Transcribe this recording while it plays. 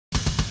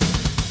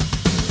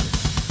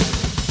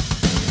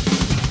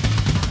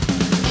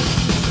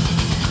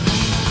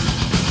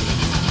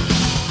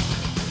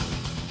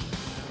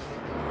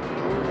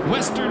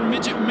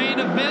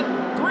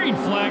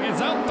green flag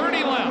is out,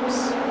 30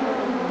 laps.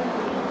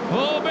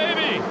 Oh,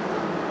 baby.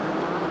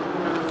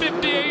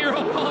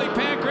 58-year-old Wally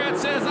Pancrat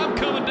says, I'm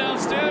coming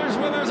downstairs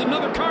whether there's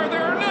another car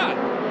there or not.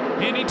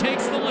 And he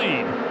takes the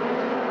lead.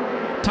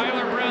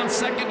 Tyler Brown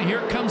second.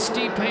 Here comes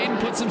Steve Payton,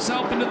 puts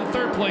himself into the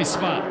third place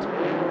spot.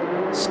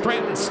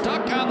 Stratton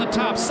stuck on the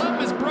top.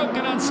 Something is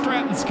broken on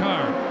Stratton's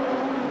car.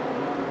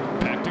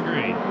 Back to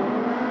green.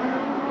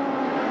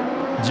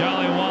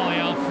 Jolly Wally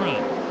out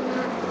front.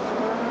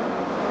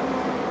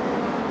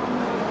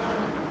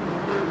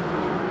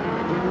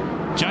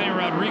 Johnny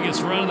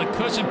Rodriguez running the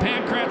cushion.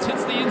 Pancratz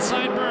hits the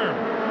inside berm.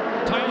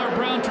 Tyler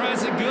Brown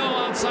tries to go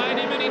outside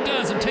him, and he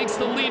does, and takes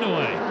the lead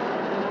away.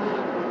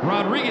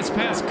 Rodriguez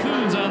passed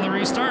Coons on the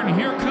restart, and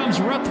here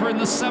comes Rutherford in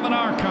the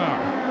 7R car.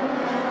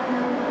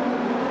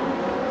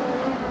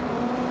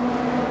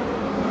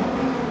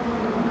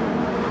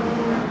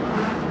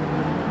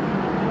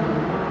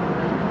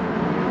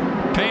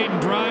 Payton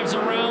drives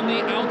around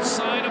the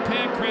outside of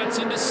Pancratz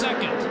into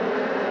second.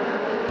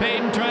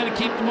 Payton trying to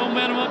keep the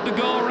momentum up to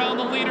go around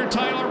the leader,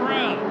 Tyler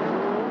Brown.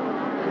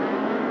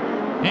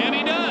 And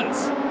he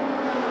does.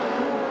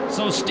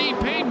 So Steve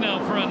Payton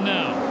out front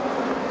now.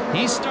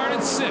 He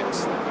started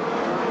sixth.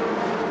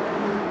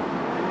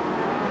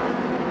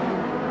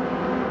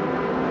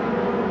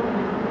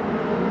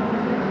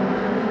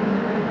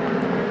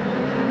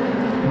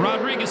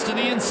 Rodriguez to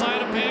the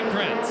inside of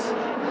Pancratz.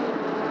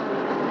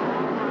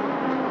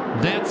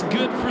 That's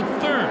good for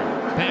third.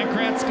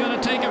 Pancratz going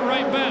to take it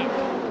right back.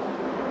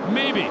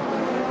 Maybe.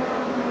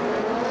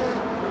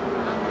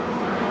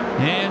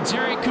 And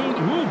Jerry Coon.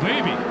 Ooh,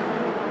 baby.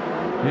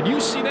 Did you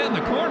see that in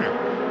the corner?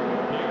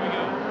 Here we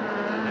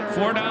go.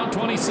 4 down,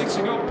 26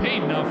 to go.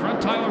 Payton out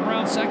front. Tyler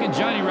Brown second.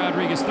 Johnny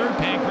Rodriguez third.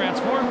 Pancratz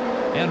fourth.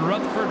 And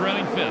Rutherford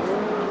running fifth.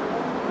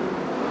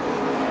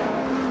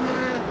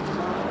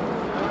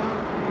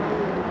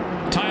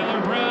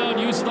 Tyler Brown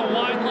uses the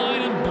wide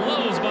line and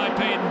blows by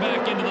Payton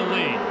back into the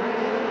lead.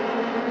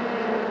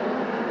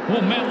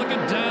 Oh, man, look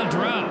at Don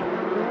Drow.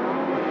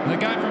 The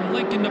guy from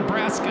Lincoln,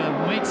 Nebraska,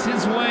 makes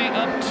his way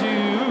up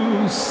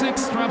to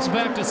sixth, drops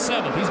back to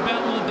seventh. He's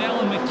battling with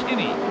Dallin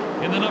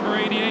McKinney in the number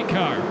 88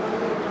 car.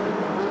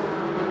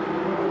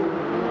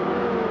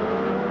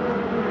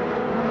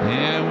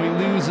 And we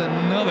lose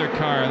another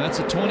car. That's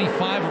a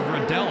 25 of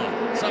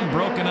Rodella. Something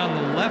broken on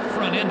the left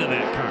front end of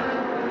that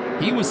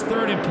car. He was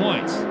third in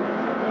points.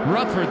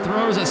 Rutherford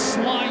throws a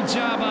slide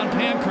job on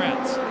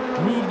Pancratz.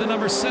 Moved the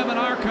number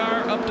 7R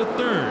car up to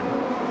third.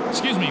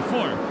 Excuse me,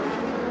 fourth.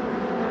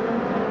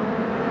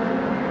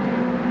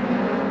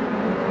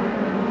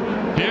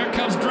 Here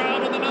comes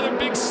Drown with another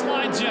big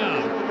slide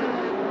job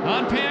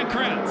on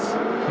Pancratz.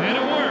 And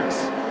it works.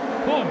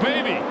 Oh,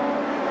 baby.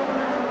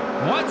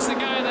 What's the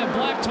guy in that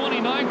black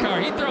 29 car?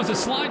 He throws a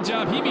slide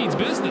job. He means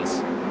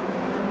business.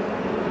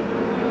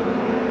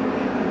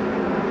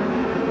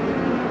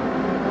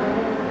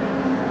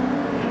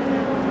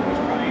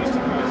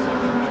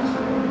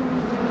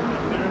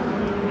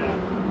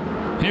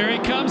 Here he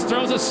comes,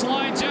 throws a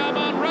slide job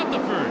on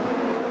Rutherford.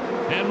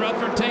 And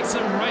Rutherford takes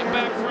him right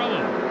back from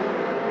him.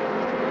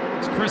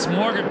 As Chris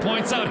Morgan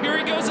points out, here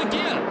he goes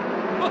again.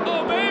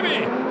 Oh,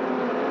 baby.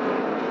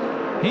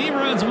 He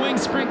runs wing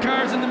sprint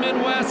cars in the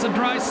Midwest, a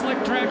dry,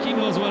 slick track. He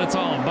knows what it's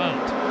all about.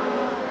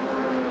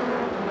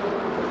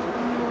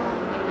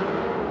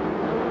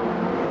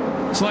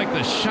 It's like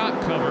the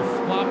shock cover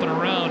flopping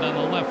around on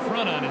the left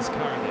front on his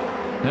car there.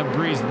 That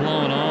breeze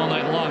blowing all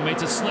night long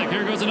makes it slick.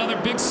 Here goes another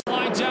big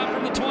slide job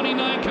from the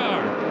 29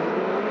 car.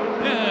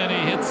 And he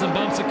hits and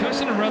bumps the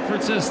cushion, and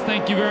Rutherford says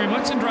thank you very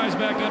much and drives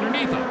back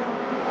underneath him.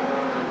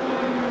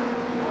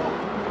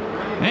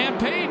 And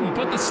Payton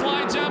put the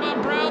slide job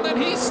on Brown, then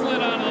he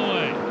slid out of the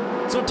way.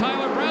 So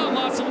Tyler Brown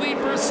lost the lead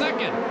for a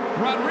second.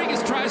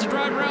 Rodriguez tries to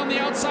drive around the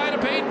outside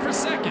of Payton for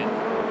second.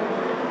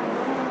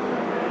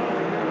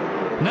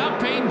 Now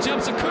Payton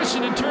jumps a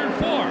cushion in turn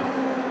 4.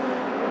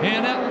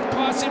 And that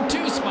costs him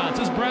 2 spots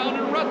as Brown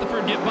and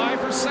Rutherford get by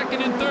for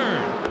second and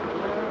third.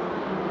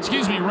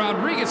 Excuse me,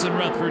 Rodriguez and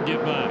Rutherford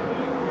get by.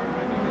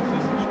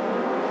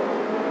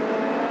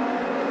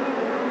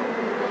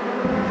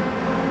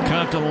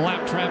 Come to the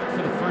lap traffic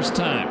for the first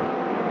time.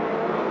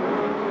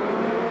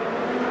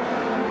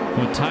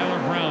 With Tyler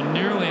Brown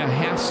nearly a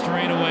half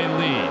straightaway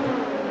lead.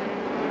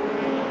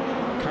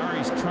 Car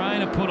he's trying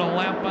to put a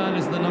lap on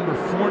is the number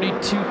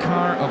 42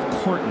 car of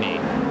Courtney.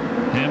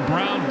 And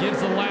Brown gives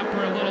the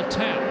lapper a little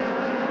tap.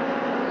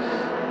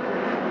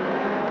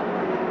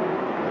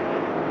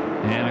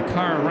 And a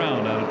car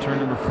around out of turn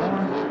number 4.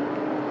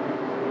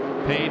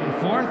 Payton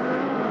fourth.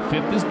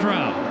 Fifth is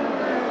Drow.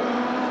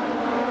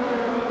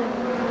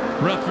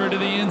 Rutherford to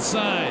the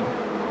inside.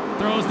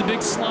 Throws the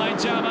big slide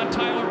job on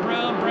Tyler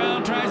Brown.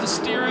 Brown tries to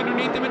steer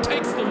underneath him and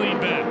takes the lead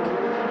back.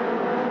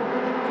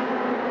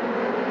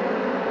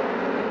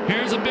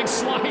 Here's a big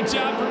slide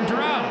job from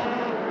Drow.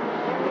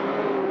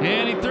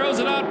 And he throws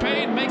it on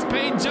Payton, makes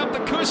Payton jump the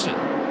cushion.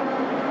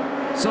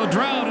 So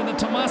Drow in the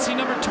Tomasi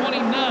number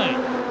 29,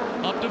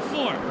 up to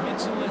 4th.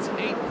 Mitchell is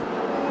 8th.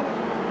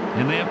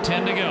 And they have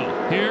 10 to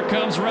go. Here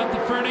comes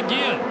Rutherford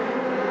again.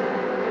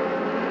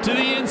 to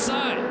the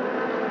inside.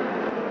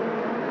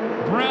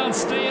 Brown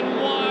staying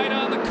wide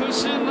on the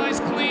cushion. Nice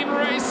clean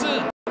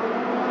racing.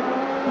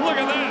 Look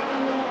at that.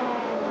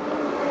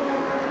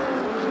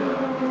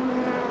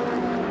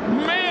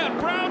 Man,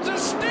 Brown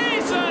just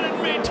stays on it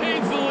and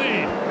maintains the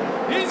lead.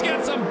 He's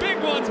got some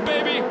big ones,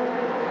 baby.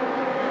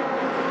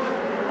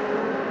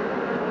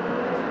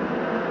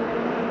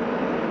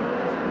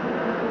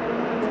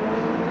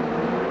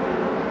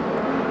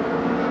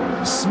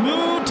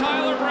 Smooth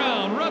Tyler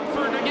Brown.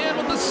 Rutherford again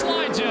with the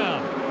slide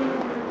job.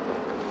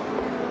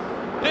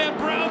 And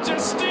Brown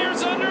just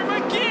steers under him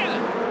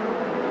again.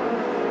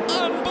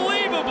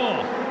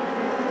 Unbelievable.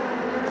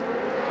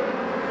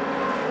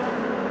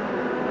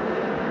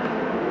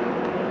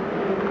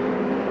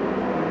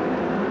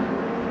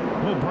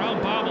 Oh,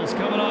 Brown bobbles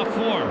coming off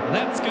 4.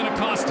 That's going to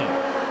cost him.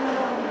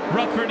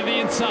 Rutherford to the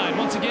inside.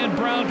 Once again,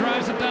 Brown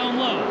drives it down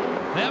low.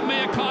 That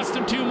may have cost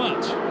him too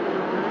much.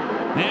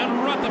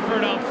 And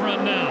Rutherford out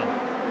front now.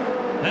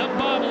 That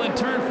bobble in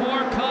turn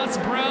 4 costs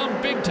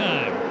Brown big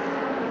time.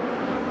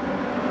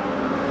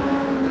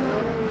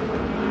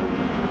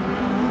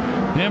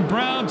 And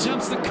Brown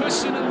jumps the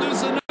cushion and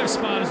loses another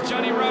spot as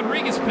Johnny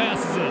Rodriguez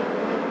passes it.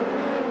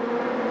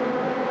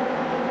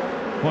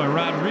 Boy,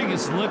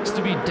 Rodriguez looks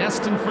to be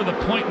destined for the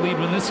point lead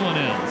when this one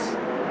ends.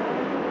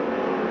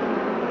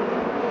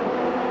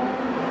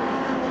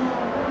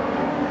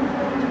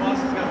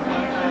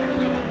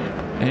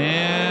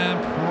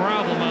 And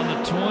problem on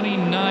the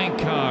 29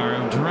 car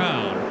of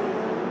Drown.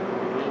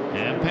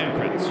 And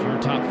Pancratz, your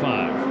top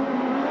 5.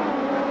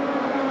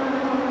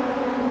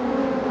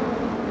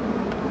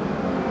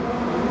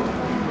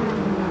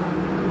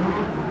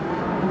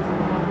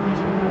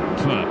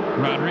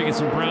 Rodriguez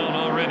and Brown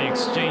already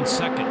exchanged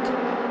second.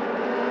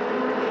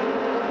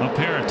 A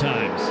pair of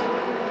times.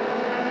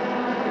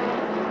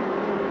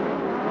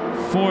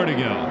 4 to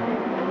go.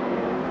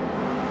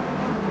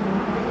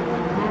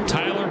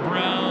 Tyler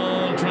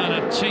Brown trying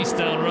to chase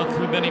down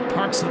Rutherford, then he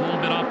parks a little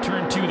bit off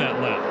turn 2 that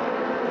lap.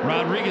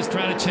 Rodriguez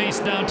trying to chase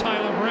down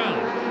Tyler Brown.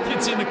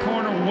 Gets in the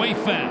corner way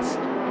fast.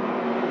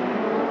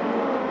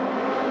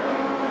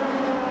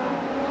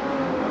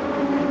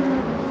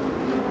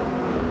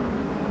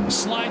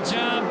 Slide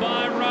job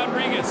by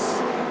Rodriguez.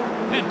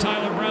 And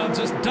Tyler Brown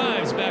just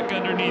dives back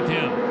underneath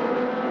him.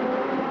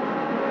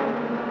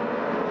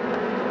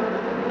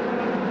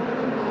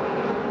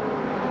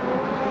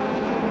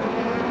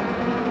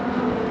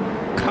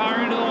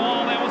 Car into the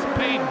wall. That was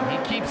Payton. He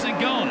keeps it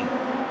going.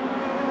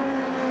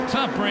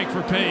 Tough break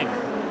for Payton.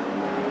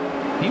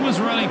 He was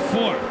running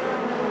 4th.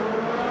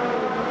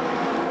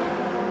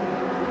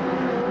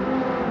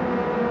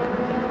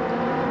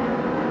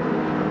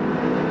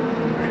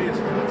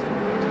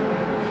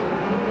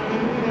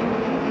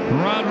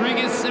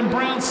 Rodriguez and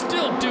Brown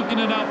still duking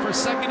it out for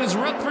second as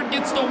Rutherford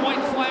gets the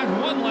white flag.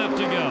 1 lap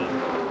to go.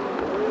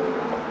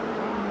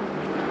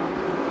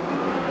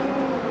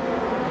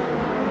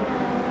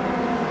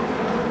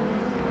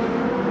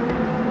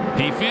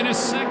 He finished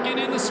second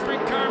in the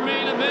sprint car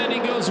main event. He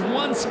goes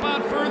 1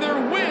 spot further,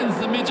 wins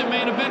the midget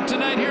main event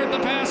tonight here at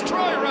the pass.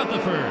 Troy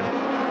Rutherford.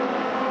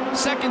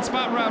 2nd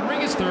spot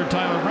Rodriguez, 3rd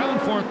Tyler Brown,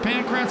 4th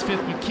Pancratz,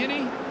 5th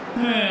McKinney.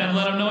 And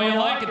let him know you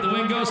like it. The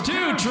win goes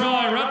to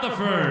Troy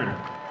Rutherford.